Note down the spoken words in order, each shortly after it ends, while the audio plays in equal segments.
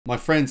My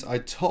friends, I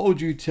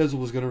told you Tesla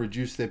was going to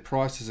reduce their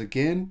prices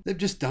again. They've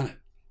just done it.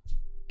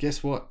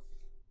 Guess what?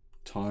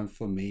 Time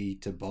for me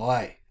to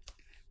buy.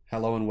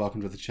 Hello and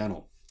welcome to the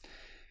channel.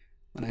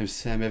 My name is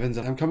Sam Evans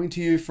and I'm coming to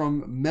you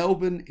from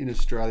Melbourne in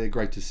Australia.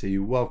 Great to see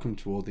you. Welcome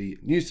to all the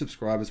new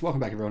subscribers.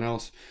 Welcome back everyone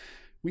else.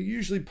 We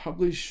usually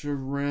publish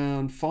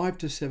around 5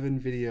 to 7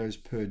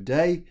 videos per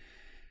day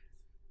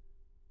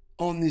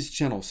on this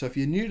channel. So if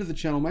you're new to the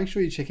channel, make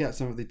sure you check out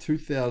some of the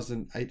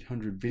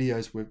 2,800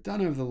 videos we've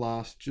done over the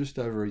last just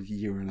over a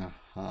year and a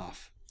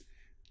half.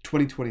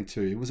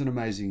 2022, it was an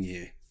amazing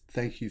year.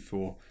 Thank you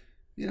for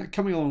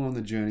coming along on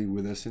the journey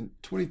with us. And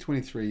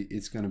 2023,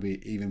 it's going to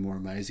be even more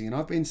amazing. And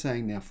I've been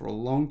saying now for a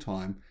long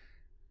time,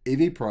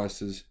 EV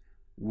prices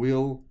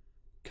will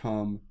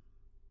come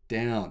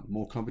down.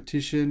 More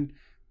competition,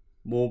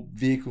 more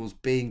vehicles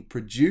being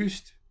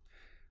produced.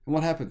 And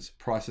what happens?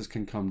 Prices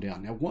can come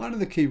down. Now, one of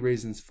the key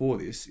reasons for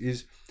this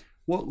is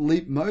what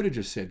Leapmotor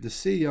just said. The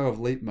CEO of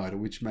Leapmotor,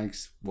 which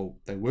makes, well,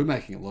 they were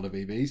making a lot of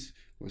EVs,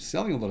 were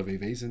selling a lot of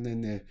EVs, and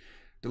then their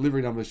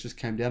delivery numbers just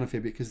came down a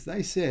fair bit because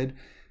they said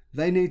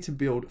they need to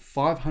build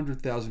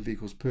 500,000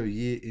 vehicles per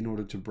year in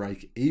order to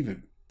break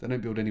even. They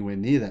don't build anywhere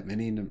near that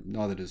many,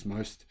 neither does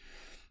most.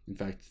 In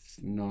fact,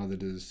 neither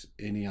does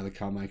any other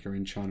car maker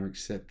in China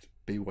except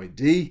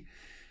BYD.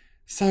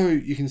 So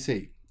you can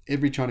see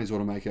every Chinese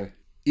automaker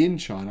in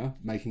China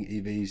making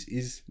EVs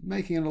is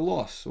making it a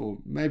loss, or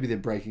maybe they're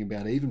breaking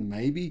about even,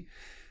 maybe,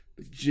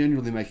 but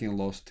generally making a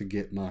loss to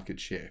get market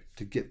share,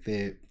 to get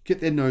their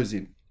nose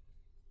in.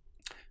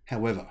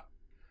 However,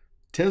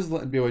 Tesla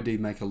and BYD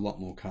make a lot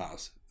more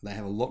cars. They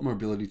have a lot more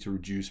ability to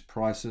reduce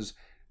prices.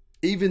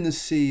 Even the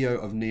CEO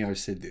of NIO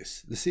said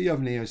this. The CEO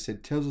of NIO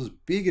said Tesla's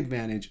big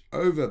advantage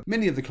over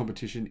many of the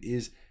competition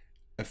is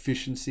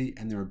efficiency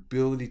and their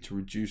ability to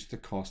reduce the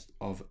cost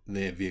of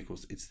their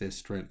vehicles. It's their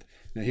strength.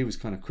 Now, he was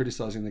kind of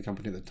criticizing the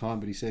company at the time,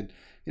 but he said,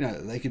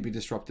 they could be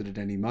disrupted at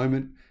any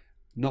moment.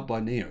 Not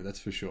by NIO, that's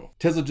for sure.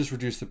 Tesla just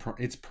reduced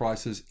its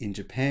prices in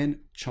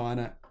Japan,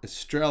 China,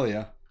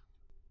 Australia,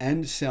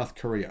 and South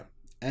Korea.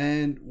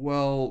 And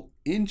well,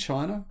 in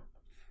China,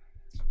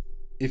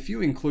 if you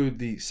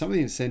include some of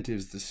the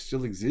incentives that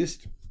still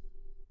exist,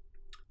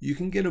 you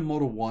can get a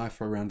Model Y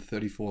for around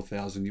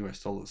 $34,000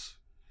 US.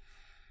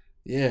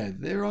 Yeah,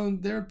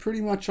 they're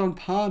pretty much on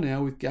par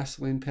now with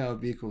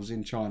gasoline-powered vehicles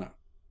in China.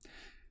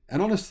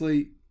 And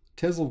honestly,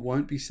 Tesla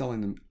won't be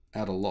selling them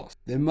at a loss.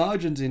 Their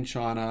margins in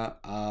China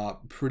are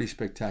pretty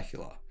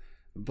spectacular,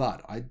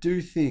 but I do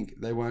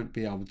think they won't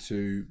be able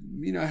to,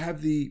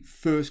 have the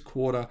first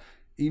quarter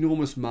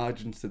enormous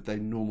margins that they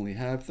normally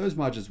have. Those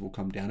margins will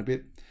come down a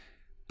bit,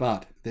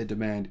 but their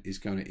demand is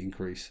going to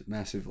increase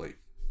massively.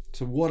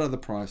 So what are the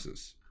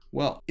prices?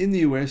 Well, in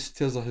the US,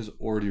 Tesla has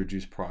already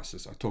reduced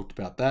prices. I talked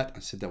about that. I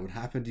said that would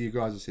happen to you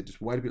guys. I said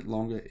just wait a bit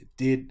longer. It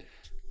did.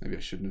 Maybe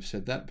I shouldn't have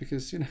said that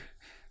because,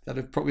 that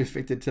have probably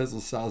affected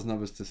Tesla's sales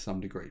numbers to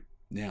some degree.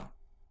 Now,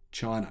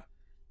 China,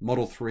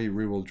 Model 3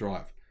 rear-wheel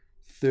drive,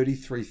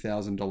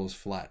 $33,000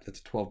 flat.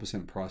 That's a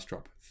 12% price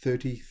drop.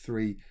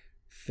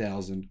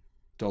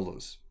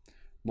 $33,000.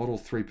 Model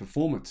 3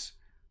 Performance,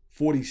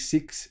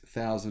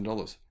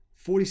 $46,000.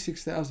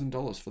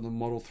 $46,000 for the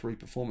Model 3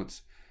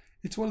 Performance.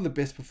 It's one of the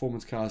best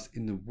performance cars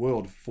in the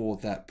world for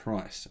that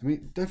price. I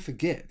mean, don't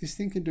forget, this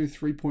thing can do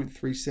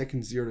 3.3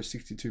 seconds, 0 to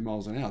 62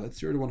 miles an hour. That's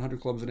 0 to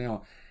 100 kilometers an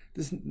hour.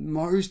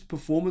 Most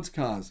performance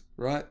cars,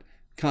 right,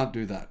 can't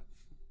do that.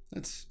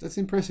 That's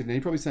impressive. Now,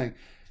 you're probably saying,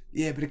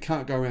 yeah, but it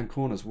can't go around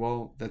corners.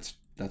 Well, that's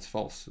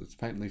false. It's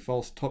patently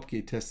false. Top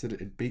Gear tested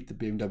it. It beat the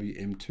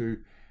BMW M2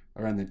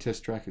 around their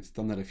test track. It's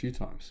done that a few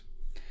times.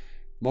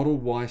 Model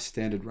Y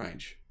standard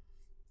range,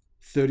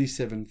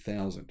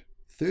 37,000.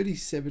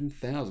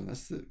 37,000.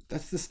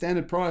 That's the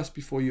standard price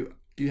before you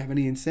have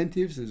any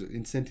incentives. There's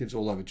incentives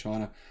all over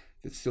China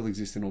that still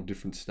exist in all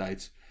different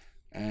states,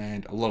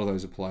 and a lot of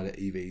those apply to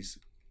EVs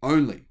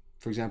only.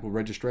 For example,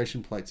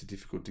 registration plates are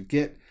difficult to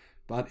get,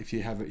 but if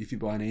you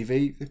buy an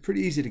EV, they're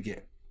pretty easy to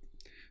get.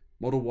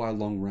 Model Y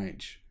long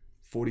range,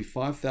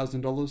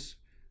 $45,000,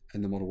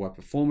 and the Model Y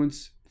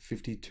Performance,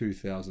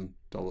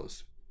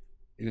 $52,000.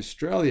 In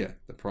Australia,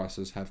 the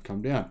prices have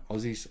come down.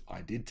 Aussies,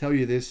 I did tell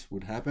you this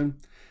would happen.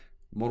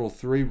 Model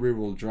 3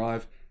 rear-wheel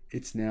drive,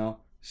 it's now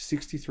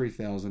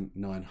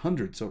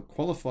 $63,900. So it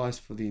qualifies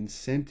for the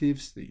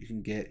incentives that you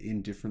can get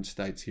in different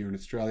states here in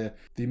Australia.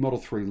 The Model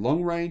 3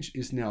 long range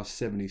is now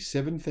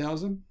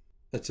 $77,000.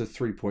 That's a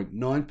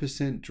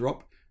 3.9%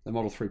 drop. The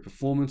Model 3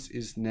 Performance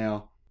is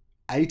now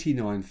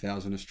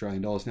 89,000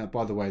 Australian dollars. Now,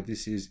 by the way,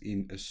 this is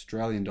in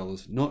Australian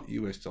dollars, not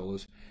US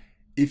dollars.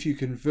 If you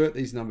convert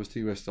these numbers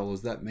to US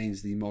dollars, that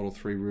means the Model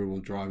 3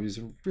 rear-wheel drive is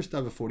just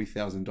over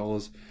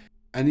 $40,000.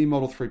 And the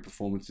Model 3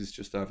 Performance is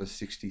just over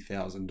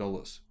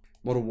 $60,000.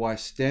 Model Y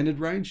standard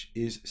range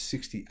is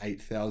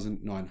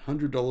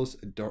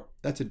 $68,900.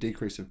 That's a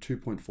decrease of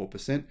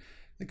 2.4%.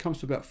 That comes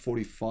to about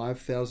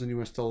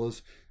 $45,000 US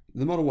dollars.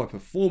 The Model Y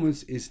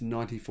Performance is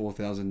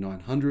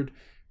 $94,900,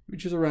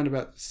 which is around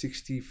about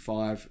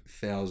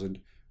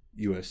 $65,000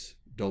 US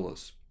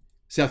dollars.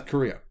 South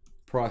Korea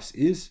price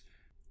is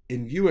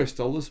In US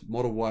dollars,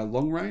 Model Y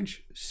long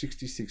range,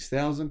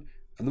 66,000,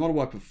 and the Model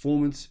Y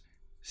Performance,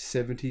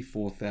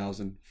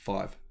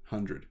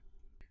 74,500.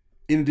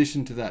 In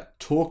addition to that,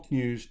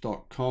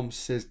 talknews.com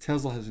says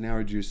Tesla has now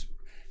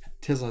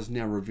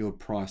revealed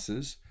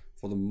prices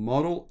for the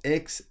Model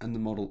X and the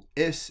Model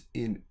S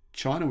in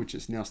China, which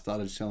has now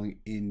started selling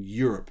in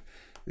Europe.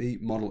 The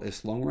Model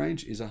S long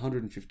range is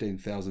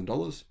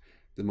 $115,000.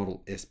 The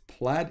Model S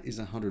Plaid is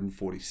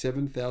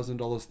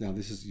 $147,000. Now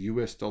this is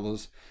US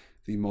dollars.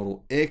 The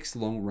Model X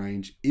long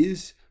range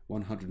is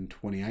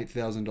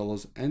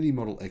 $128,000, and the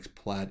Model X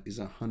Plaid is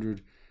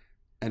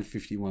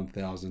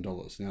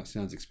 $151,000. Now it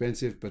sounds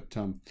expensive, but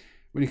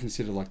when you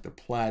consider like the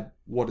Plaid,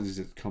 what is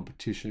its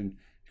competition?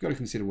 You've got to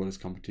consider what its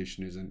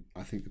competition is, and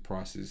I think the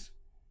price is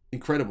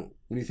incredible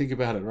when you think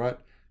about it, right?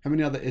 How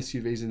many other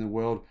SUVs in the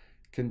world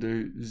can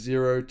do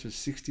 0 to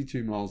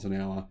 62 miles an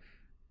hour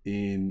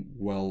in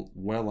well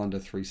under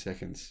 3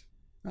 seconds?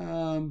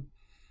 Can't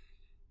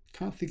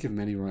think of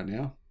many right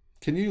now.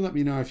 Can you let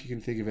me know if you can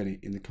think of any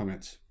in the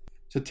comments?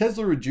 So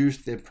Tesla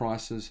reduced their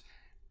prices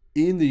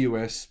in the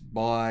US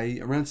by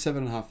around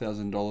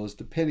 $7,500,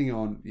 depending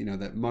on,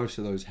 that most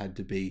of those had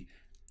to be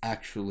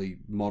actually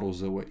models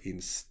that were in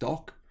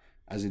stock,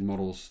 as in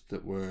models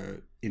that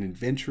were in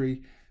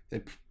inventory.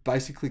 They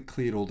basically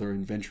cleared all their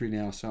inventory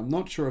now, so I'm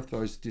not sure if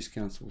those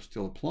discounts will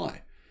still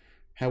apply.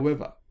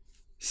 However,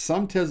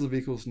 some Tesla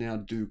vehicles now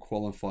do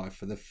qualify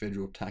for the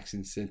federal tax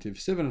incentive,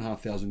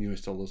 $7,500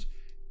 US dollars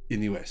in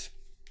the US.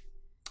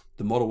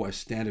 The Model Y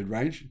standard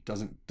range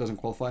doesn't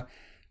qualify,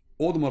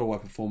 or the Model Y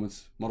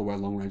Performance, Model Y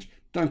long range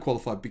don't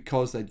qualify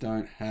because they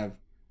don't have,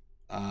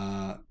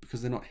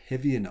 because they're not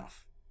heavy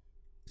enough.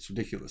 It's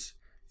ridiculous.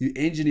 You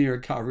engineer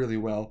a car really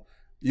well,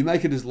 you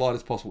make it as light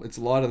as possible. It's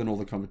lighter than all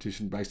the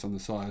competition based on the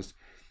size,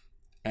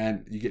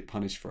 and you get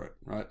punished for it,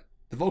 right?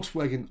 The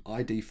Volkswagen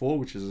ID.4,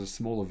 which is a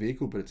smaller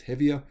vehicle, but it's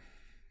heavier,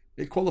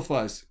 it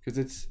qualifies because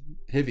it's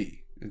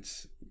heavy.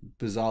 It's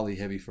bizarrely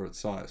heavy for its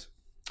size.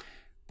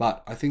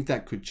 But I think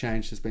that could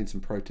change. There's been some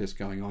protests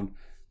going on.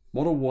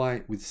 Model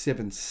Y with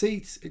 7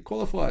 seats, it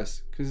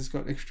qualifies because it's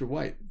got extra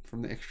weight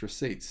from the extra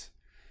seats.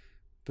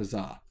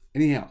 Bizarre.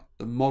 Anyhow,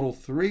 the Model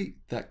 3,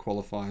 that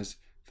qualifies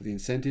for the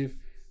incentive.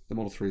 The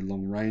Model 3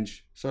 long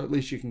range, so at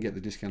least you can get the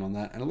discount on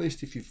that. And at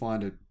least if you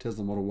find a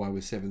Tesla Model Y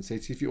with 7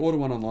 seats, if you order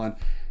one online,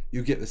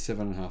 you get the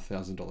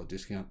 $7,500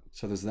 discount.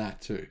 So there's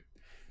that too.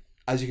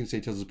 As you can see,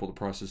 Tesla's brought the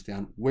prices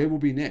down. Where will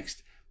be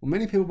next? Well,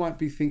 many people might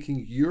be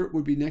thinking Europe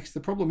would be next. The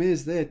problem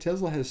is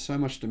Tesla has so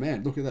much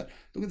demand. Look at that.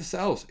 Look at the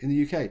sales in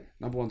the UK.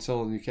 Number 1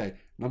 seller in the UK.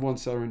 Number 1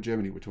 seller in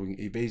Germany. We're talking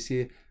EVs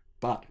here.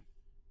 But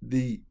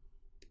the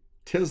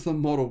Tesla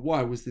Model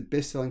Y was the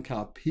best-selling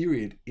car,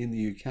 period, in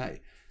the UK.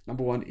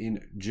 Number 1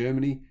 in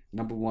Germany.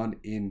 Number 1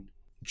 in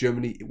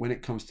Germany when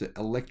it comes to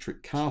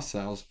electric car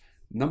sales.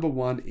 Number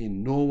 1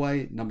 in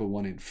Norway. Number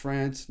 1 in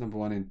France. Number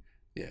 1 in,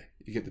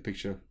 you get the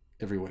picture,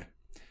 everywhere.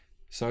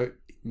 So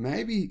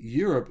maybe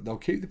Europe, they'll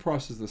keep the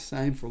prices the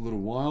same for a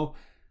little while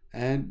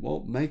and,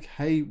 well, make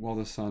hay while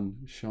the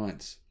sun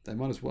shines. They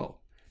might as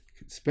well,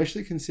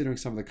 especially considering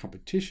some of the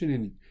competition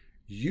in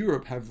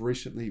Europe have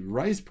recently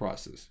raised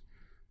prices,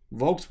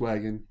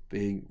 Volkswagen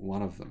being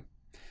one of them.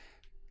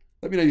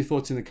 Let me know your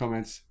thoughts in the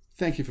comments.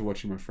 Thank you for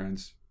watching, my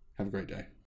friends. Have a great day.